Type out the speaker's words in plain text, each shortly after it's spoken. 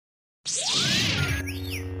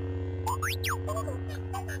If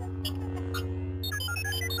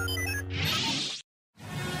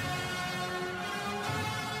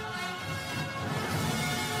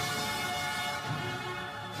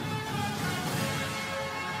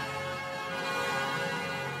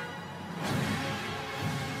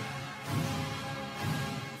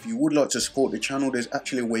you would like to support the channel, there's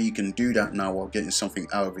actually a way you can do that now while getting something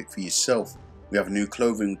out of it for yourself. We have a new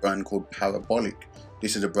clothing brand called Parabolic.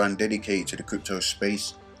 This is a brand dedicated to the crypto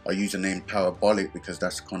space. I use the name Parabolic because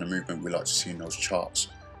that's the kind of movement we like to see in those charts.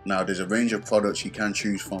 Now there's a range of products you can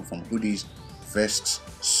choose from hoodies, vests,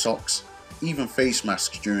 socks, even face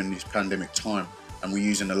masks during this pandemic time, and we're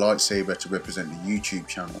using the Lightsaber to represent the YouTube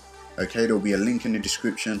channel. Okay, there'll be a link in the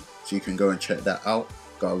description so you can go and check that out.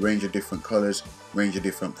 Got a range of different colors, range of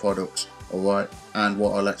different products, alright. And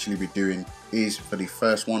what I'll actually be doing is, for the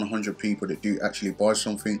first 100 people that do actually buy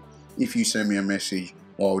something, if you send me a message,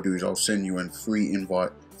 what I'll do is I'll send you a free invite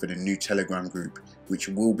for the new Telegram group, which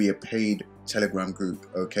will be a paid Telegram group,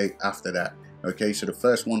 okay, after that. Okay, so the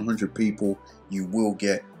first 100 people, you will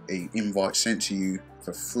get a invite sent to you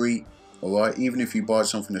for free, alright. Even if you buy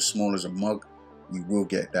something as small as a mug, you will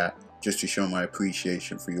get that, just to show my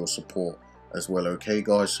appreciation for your support as well. Okay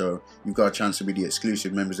guys, so you've got a chance to be the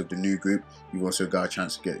exclusive members of the new group. You've also got a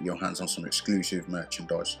chance to get your hands on some exclusive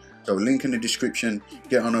merchandise. So link in the description,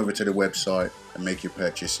 get on over to the website and make your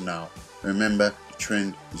purchase now. Remember, the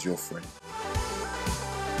trend is your friend.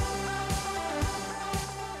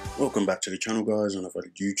 Welcome back to the channel guys, and I've got a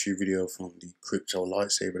YouTube video from the Crypto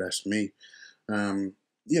Lightsaber, that's me.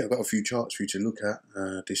 Yeah, I've got a few charts for you to look at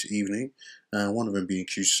this evening. One of them being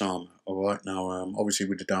Kusama. Alright, now obviously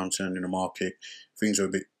with the downturn in the market, things are a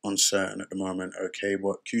bit uncertain at the moment, okay,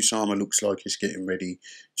 but Kusama looks like it's getting ready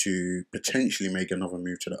to potentially make another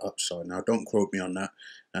move to the upside. Now don't quote me on that,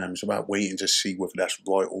 it's about waiting to see whether that's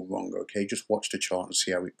right or wrong, okay. Just watch the chart and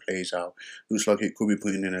see how it plays out. Looks like it could be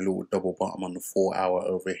putting in a little double bottom on the 4 hour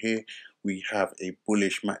over here. We have a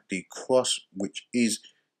bullish MACD cross which is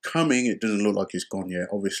coming. It doesn't look like it's gone yet.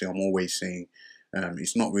 Obviously I'm always saying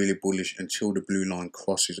it's not really bullish until the blue line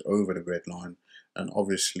crosses over the red line, and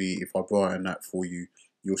obviously if I brighten that for you,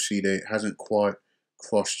 you'll see that it hasn't quite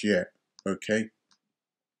crossed yet, okay.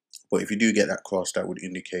 But if you do get that cross, that would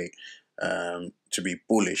indicate to be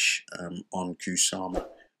bullish on Kusama,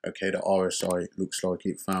 okay. The RSI looks like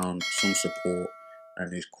it found some support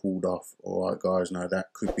and is cooled off. Alright guys, now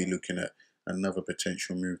that could be looking at another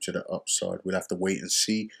potential move to the upside. We'll have to wait and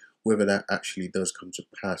see whether that actually does come to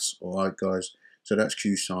pass. Alright guys, so that's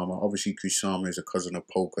Kusama. Obviously Kusama is a cousin of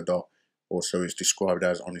Polkadot, or so it's described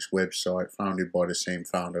as on its website, founded by the same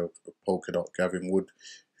founder of Polkadot, Gavin Wood,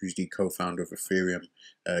 who's the co-founder of Ethereum.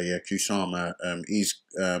 Yeah, Kusama is,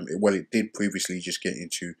 well, it did previously just get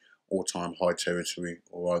into all-time high territory,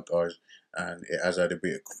 alright guys, and it has had a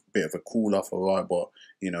bit of a cool off, alright, but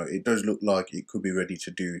you know, it does look like it could be ready to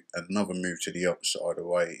do another move to the upside,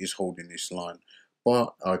 alright. It is holding this line,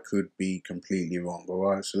 but I could be completely wrong,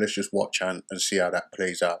 alright. So let's just watch and see how that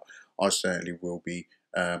plays out. I certainly will be.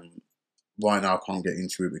 Right now I can't get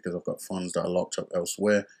into it because I've got funds that are locked up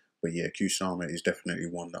elsewhere, but yeah, Kusama is definitely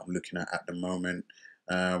one that I'm looking at the moment.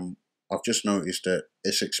 I've just noticed that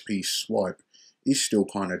SXP swipe is still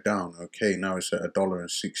kind of down, okay. Now it's at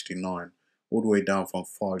 $1.69, all the way down from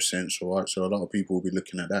 5 cents, alright. So a lot of people will be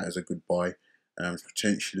looking at that as a good buy.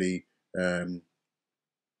 Potentially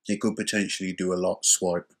it could potentially do a lot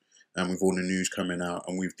swipe, and with all the news coming out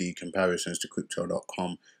and with the comparisons to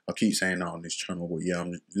crypto.com. I keep saying that on this channel, but yeah,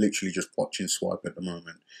 I'm literally just watching swipe at the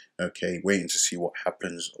moment, okay, waiting to see what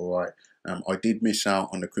happens, alright. I did miss out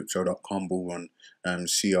on the crypto.com bull run.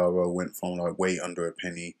 CRO went from like way under a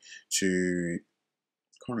penny to,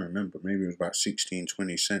 I can't remember, maybe it was about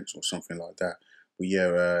 16-20 cents or something like that. But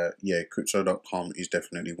yeah, yeah, crypto.com is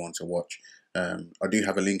definitely one to watch. I do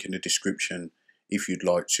have a link in the description. If you'd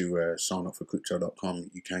like to sign up for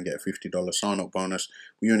crypto.com, you can get a $50 sign up bonus.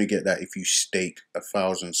 We only get that if you stake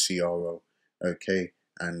 1,000 CRO, okay.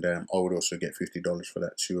 And I would also get $50 for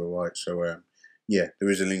that too, alright. So yeah, there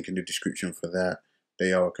is a link in the description for that.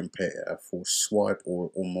 They are a competitor for Swipe,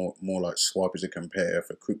 or more like Swipe is a competitor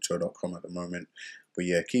for crypto.com at the moment. But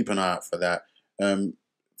yeah, keep an eye out for that.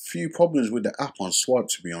 Few problems with the app on Swipe,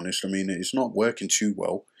 to be honest. I mean, it's not working too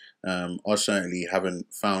well. I certainly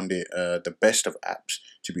haven't found it the best of apps,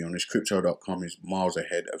 to be honest. Crypto.com is miles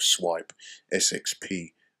ahead of Swipe,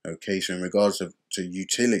 SXP. Okay, so in regards to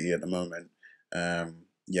utility at the moment,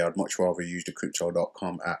 yeah, I'd much rather use the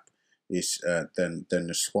Crypto.com app than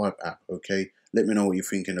the Swipe app. Okay, let me know what you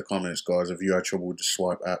think in the comments, guys. Have you had trouble with the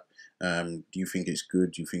Swipe app? Do you think it's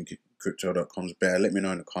good? Do you think Crypto.com's better? Let me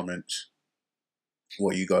know in the comments.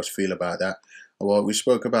 what you guys feel about that. Well, we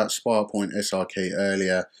spoke about Sparkpoint SRK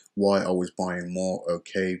earlier, why I was buying more.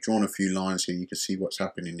 Okay, drawn a few lines here. You can see what's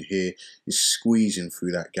happening here. It's squeezing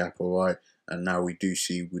through that gap, all right. And now we do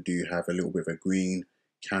have a little bit of a green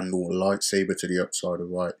candle, lightsaber to the upside, all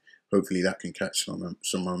right. Hopefully that can catch some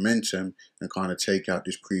momentum and kind of take out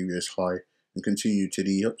this previous high and continue to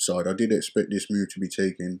the upside. I did expect this move to be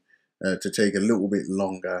taken to take a little bit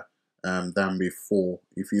longer than before.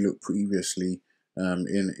 If you look previously,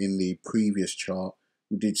 in the previous chart,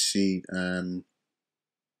 we did see kind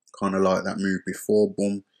of like that move before,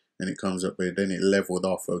 boom, and it comes up here. Then it leveled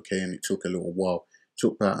off, okay, and it took a little while. It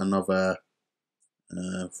took about another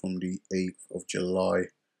from the 8th of July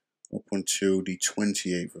up until the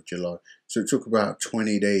 28th of July. So it took about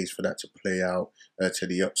 20 days for that to play out to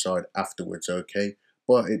the upside afterwards, okay.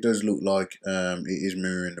 But it does look like it is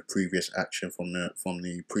mirroring the previous action from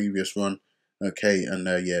the previous run, okay. And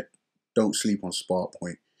yeah, don't sleep on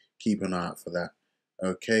Sparkpoint. Keep an eye out for that,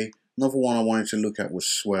 okay. Another one I wanted to look at was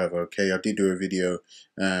Swerve, okay. I did do a video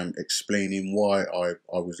explaining why I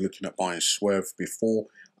was looking at buying Swerve before.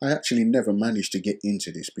 I actually never managed to get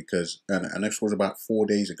into this because, and this was about 4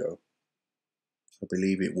 days ago. I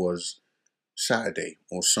believe it was Saturday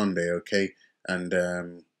or Sunday, okay? And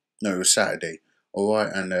no, it was Saturday, all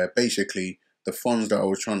right? And basically, the funds that I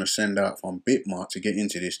was trying to send out from Bitmart to get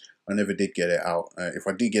into this, I never did get it out. If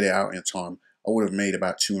I did get it out in time, I would have made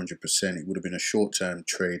about 200%. It would have been a short-term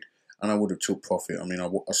trade, and I would have took profit. I mean,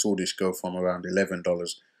 I saw this go from around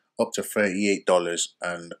 $11 up to $38,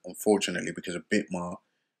 and unfortunately, because of Bitmart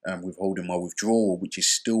withholding my withdrawal, which is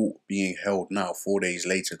still being held now 4 days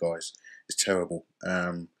later, guys, it's terrible.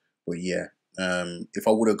 But yeah, if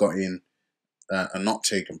I would have got in and not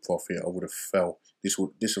taken profit, I would have fell. This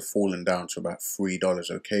would have fallen down to about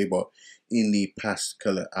 $3, okay. But in the past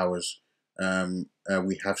couple of hours,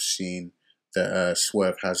 we have seen that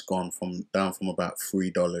Swerve has gone down from about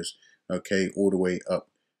 $3, okay, all the way up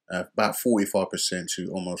about 45%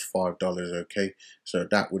 to almost $5, okay. So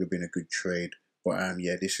that would have been a good trade. But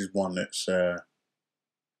yeah, this is one that's I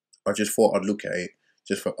just thought I'd look at it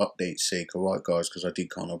just for update's sake, alright guys, because I did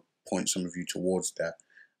kind of point some of you towards that.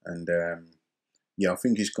 And yeah, I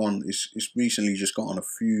think it's recently just got on a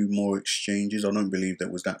few more exchanges. I don't believe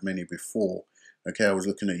there was that many before. Okay, I was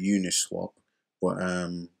looking at Uniswap, but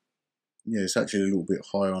yeah, it's actually a little bit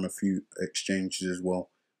higher on a few exchanges as well.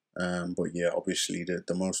 But yeah, obviously the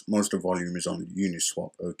most of the volume is on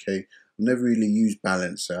Uniswap. Okay, I've never really used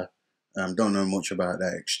Balancer. Don't know much about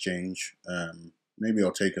that exchange. Maybe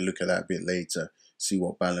I'll take a look at that a bit later, see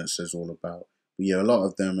what Balancer is all about. But yeah, a lot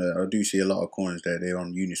of them, I do see a lot of coins there. They're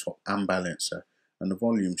on Uniswap and Balancer, and the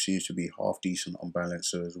volume seems to be half decent on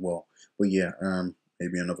Balancer as well. But yeah,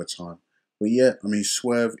 maybe another time. But yeah, I mean,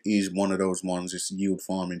 Swerve is one of those ones. It's a yield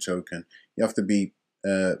farming token. You have to be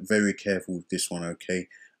very careful with this one, okay?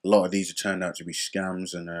 A lot of these have turned out to be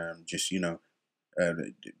scams, and just, you know,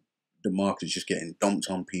 the market's just getting dumped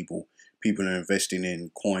on people. People are investing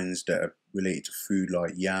in coins that are related to food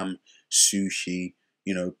like yam, sushi,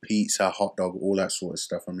 you know, pizza, hot dog, all that sort of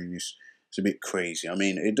stuff. I mean, it's a bit crazy. I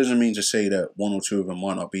mean, it doesn't mean to say that one or two of them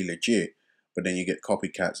might not be legit, but then you get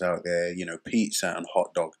copycats out there, you know, pizza and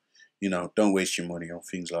hot dog. You know, don't waste your money on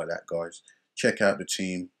things like that, guys. Check out the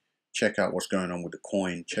team, check out what's going on with the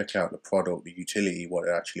coin, check out the product, the utility, what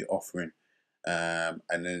they're actually offering. And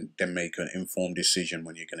then make an informed decision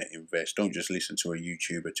when you're going to invest. Don't just listen to a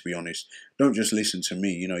YouTuber, to be honest. Don't just listen to me.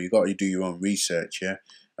 You know, you got to do your own research, yeah?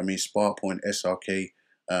 I mean, Sparkpoint SRK,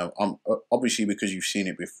 I'm obviously, because you've seen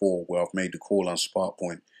it before where I've made the call on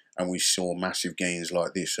Sparkpoint and we saw massive gains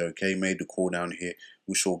like this, okay? Made the call down here,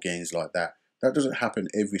 we saw gains like that. That doesn't happen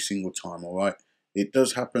every single time, all right? It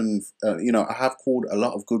does happen, you know, I have called a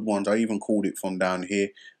lot of good ones. I even called it from down here,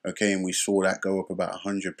 okay? And we saw that go up about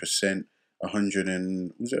 100%. 100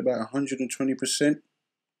 and was it about 120%?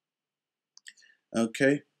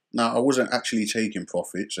 Okay. Now I wasn't actually taking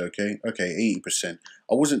profits. Okay, 80%.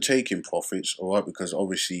 I wasn't taking profits, all right, because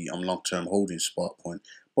obviously I'm long-term holding Sparkpoint.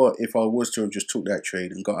 But if I was to have just took that trade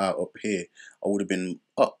and got out up here, I would have been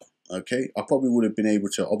up. Okay, I probably would have been able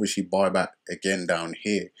to obviously buy back again down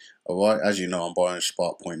here. All right, as you know, I'm buying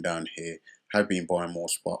Sparkpoint down here. Have been buying more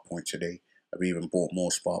Sparkpoint today. I've even bought more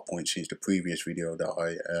Sparkpoint since the previous video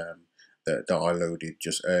that I loaded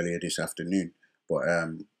just earlier this afternoon. But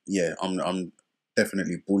yeah, I'm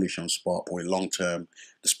definitely bullish on Sparkpoint long term.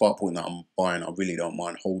 The Sparkpoint that I'm buying, I really don't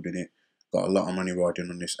mind holding it. Got a lot of money riding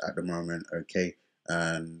on this at the moment, okay?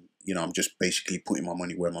 And you know, I'm just basically putting my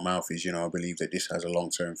money where my mouth is. You know, I believe that this has a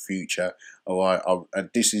long term future. All right,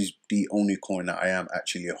 this is the only coin that I am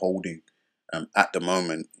actually holding at the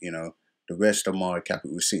moment. You know, the rest of my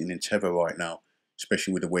capital is sitting in Tether right now.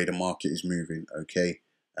 especially with the way the market is moving. Okay,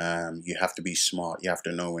 you have to be smart. You have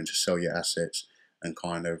to know when to sell your assets and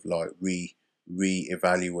kind of like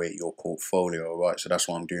re-evaluate your portfolio. All right, so that's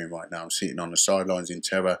what I'm doing right now. I'm sitting on the sidelines in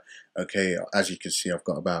terror. Okay, as you can see, I've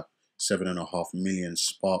got about 7.5 million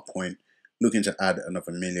Sparkpoint, looking to add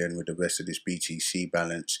another million with the rest of this BTC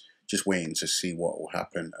balance, just waiting to see what will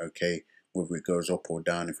happen. Okay, whether it goes up or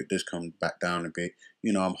down. If it does come back down a bit,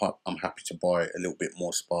 you know, I'm happy to buy a little bit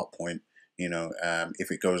more Sparkpoint. You know, if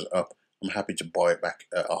it goes up, I'm happy to buy it back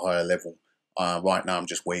at a higher level. Right now I'm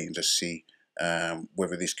just waiting to see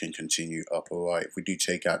whether this can continue up. All right, if we do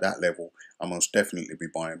take out that level, I'll most definitely be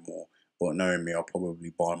buying more, but knowing me, I'll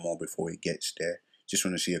probably buy more before it gets there. Just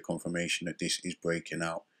want to see a confirmation that this is breaking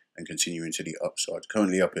out and continuing to the upside.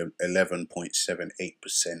 Currently up at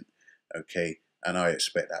 11.78%. Okay, and I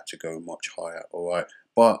expect that to go much higher. All right,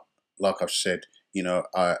 but like I've said, you know,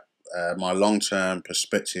 my long-term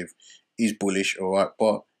perspective is bullish. All right,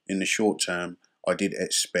 but in the short term, I did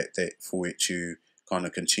expect it for it to kind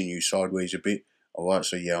of continue sideways a bit. All right,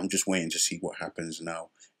 so yeah, I'm just waiting to see what happens now.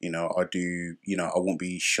 You know, I won't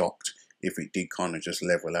be shocked if it did kind of just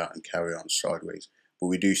level out and carry on sideways. But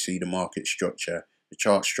we do see the market structure, the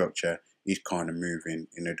chart structure is kind of moving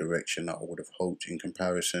in a direction that I would have hoped in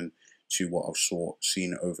comparison to what I've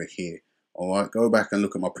seen over here. All right, go back and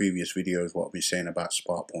look at my previous videos, what I've been saying about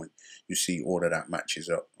Sparkpoint. You see all of that matches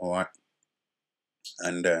up. All right,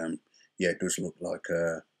 and yeah, it does look like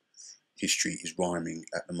history is rhyming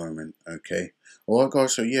at the moment. Okay, all right,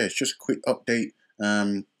 guys. So yeah, it's just a quick update.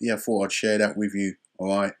 Yeah, I thought I'd share that with you.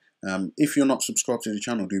 All right. If you're not subscribed to the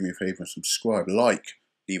channel, do me a favor and subscribe, like,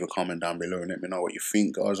 leave a comment down below and let me know what you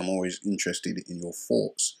think, guys. I'm always interested in your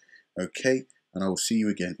thoughts. Okay, and I will see you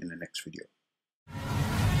again in the next video.